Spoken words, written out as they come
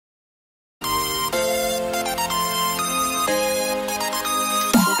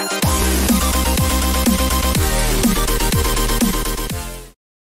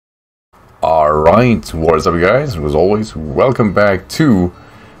Alright, what's up guys? As always, welcome back to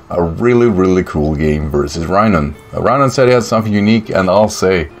a really cool game versus Rhinon. Rhinon said he had something unique, and I'll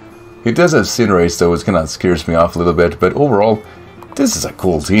say he does have Cinderace, though it kind of scares me off a little bit, but overall this is a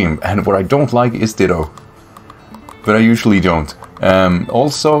cool team, and what I don't like is Ditto. But I usually don't.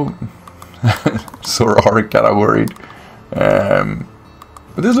 Also SOLROCK kinda worried. But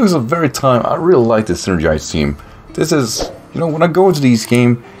this looks a very time. I really like this synergized team. This is, you know, when I go into these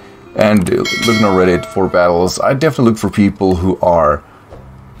games and looking on Reddit for battles, I definitely look for people who are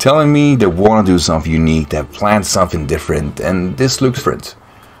telling me they want to do something unique, they have planned something different, and this looks different.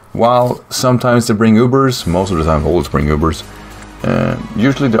 While sometimes they bring Ubers, most of the time they always bring Ubers,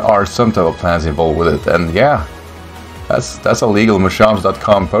 usually there are some type of plans involved with it, and yeah, that's a legal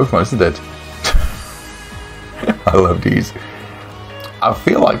Mashams.com Pokemon, isn't it? I love these. I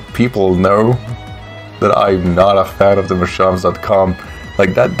feel like people know that I'm not a fan of the Mashams.com.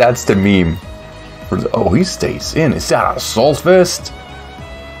 Like that's the meme. Oh, he stays in. Is that a Assault Vest?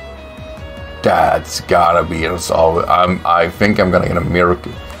 That's gotta be an Assault. I think I'm gonna get a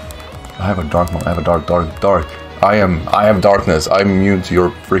miracle. I have a dark one. I have a dark. I have darkness. I'm immune to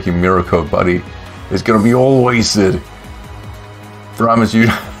your freaking miracle, buddy. It's gonna be all wasted. Promise you.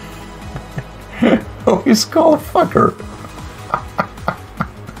 Oh, he's called a fucker.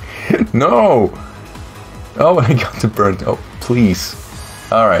 No. Oh, I got the burnt. Oh, please.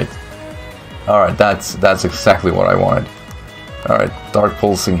 Alright, that's exactly what I wanted. Alright, Dark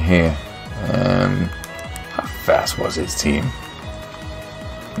Pulsing here. How fast was his team?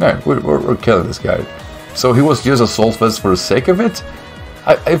 Alright, we're killing this guy. So he was just Assault Vest for the sake of it?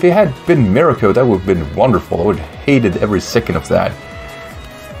 If he had been Miracle, that would have been wonderful. I would have hated every second of that.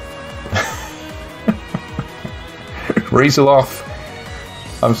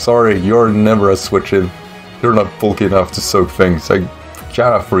 Regieleki, I'm sorry, you're never a switch in. You're not bulky enough to soak things. I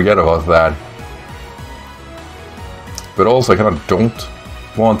kind of forget about that. But also I kind of don't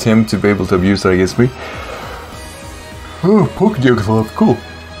want him to be able to abuse that against me. Oh, Pokédex, cool.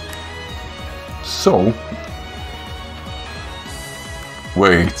 So,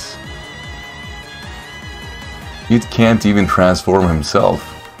 wait. It can't even transform himself.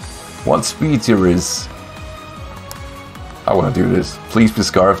 What speed tier is? I want to do this. Please be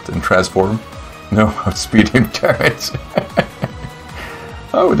scarfed and transform. No, outspeed him, damn it.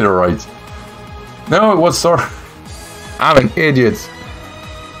 Oh, we did it right. No, it was sorry. I'm an idiot.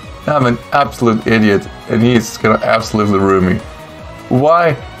 I'm an absolute idiot, and he's gonna absolutely ruin me.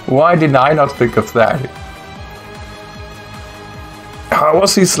 Why did I not think of that? How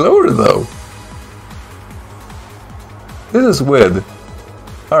was he slower though? This is weird.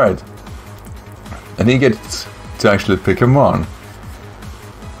 Alright. And he gets to actually pick him on.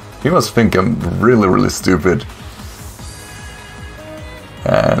 He must think I'm really stupid.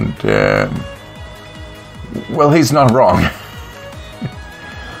 And, well, he's not wrong.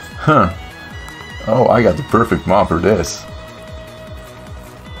 Huh. Oh, I got the perfect mob for this.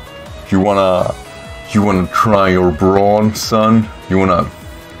 You wanna try your brawn, son? You wanna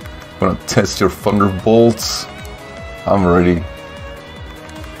test your thunderbolts? I'm ready.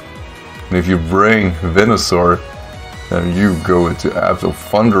 And if you bring Venusaur, then you go into absolute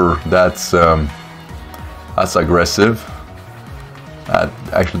thunder. That's aggressive. That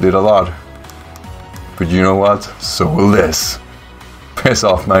actually did a lot. But you know what? So will this. Piss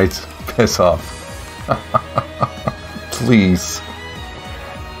off, mate. Piss off. Please.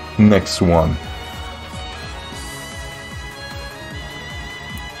 Next one.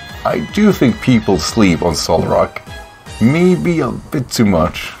 I do think people sleep on SOLROCK. Maybe a bit too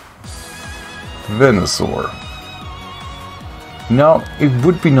much. Venusaur. Now, it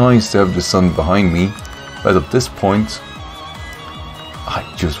would be nice to have the sun behind me, but at this point, I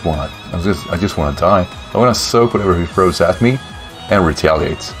just wanna die. I wanna soak whatever he throws at me and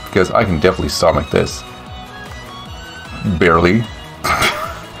retaliate, because I can definitely stomach this. Barely.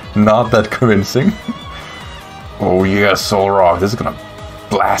 Not that convincing. Oh yeah, SOLROCK, this is gonna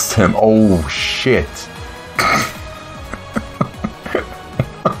blast him. Oh shit.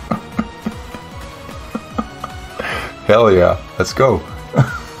 Hell yeah, let's go.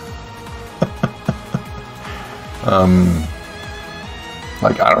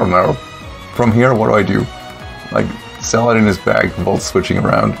 Like, I don't know. From here, what do I do? Like, sell it in his bag, both switching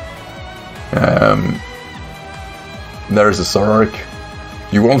around. There's a SOLROCK.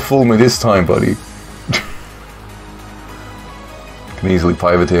 You won't fool me this time, buddy. Can easily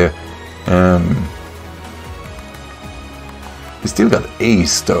pivot here. He still got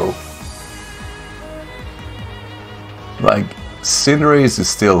Ace, though. Like, Cinderace is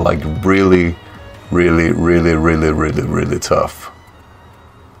still like really tough.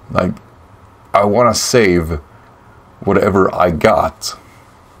 Like, I want to save whatever I got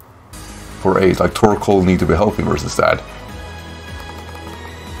for 8. Like Torkoal need to be helping versus that.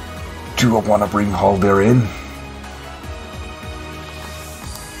 Do I want to bring Haldir in?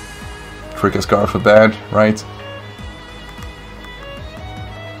 Trick a Scarf for bad, right?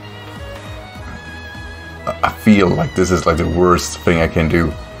 I feel like this is like the worst thing I can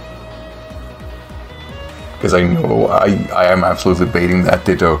do. Because I know I am absolutely baiting that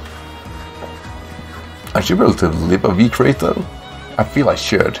Ditto. I should be able to live a V-Crate though. I feel I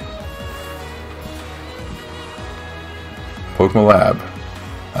should. Pokemon Lab.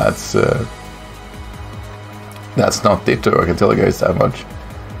 That's not Ditto, I can tell you guys that much.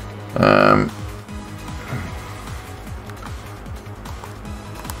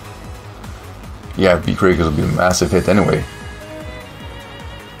 Yeah, V-Crate will be a massive hit anyway.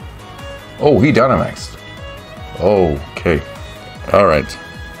 Oh, he Dynamaxed. Okay. Alright.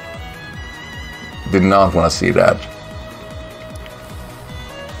 Did not want to see that.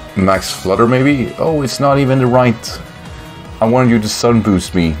 Max Flutter maybe? Oh, it's not even the right. I wanted you to Sun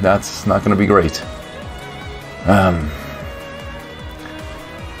Boost me. That's not going to be great.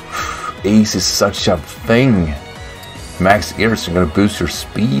 Ace is such a thing. Max Ears are going to boost your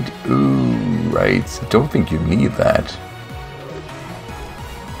speed. Ooh, right. Don't think you need that.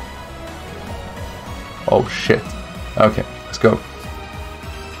 Oh shit. Okay, let's go.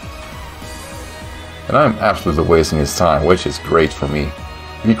 And I'm absolutely wasting his time, which is great for me.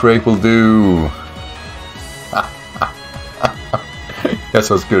 V-Crate will do. Yes,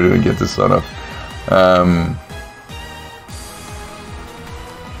 I was good to get the sun up.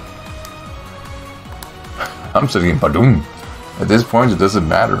 I'm sitting in Badoom. At this point, it doesn't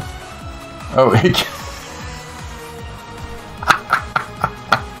matter. Oh,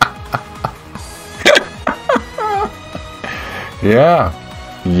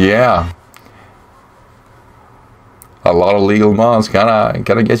 yeah. A lot of legal mods kinda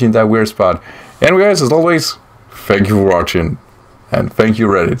get you in that weird spot. Anyway, guys, as always, thank you for watching, and thank you,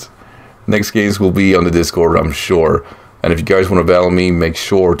 Reddit. Next games will be on the Discord, I'm sure. And if you guys want to battle me, make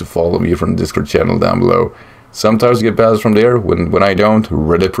sure to follow me from the Discord channel down below. Sometimes you get battles from there. When I don't,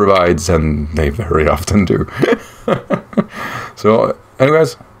 Reddit provides, and they very often do. So,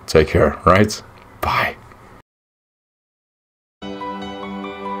 anyways, take care, right? Bye.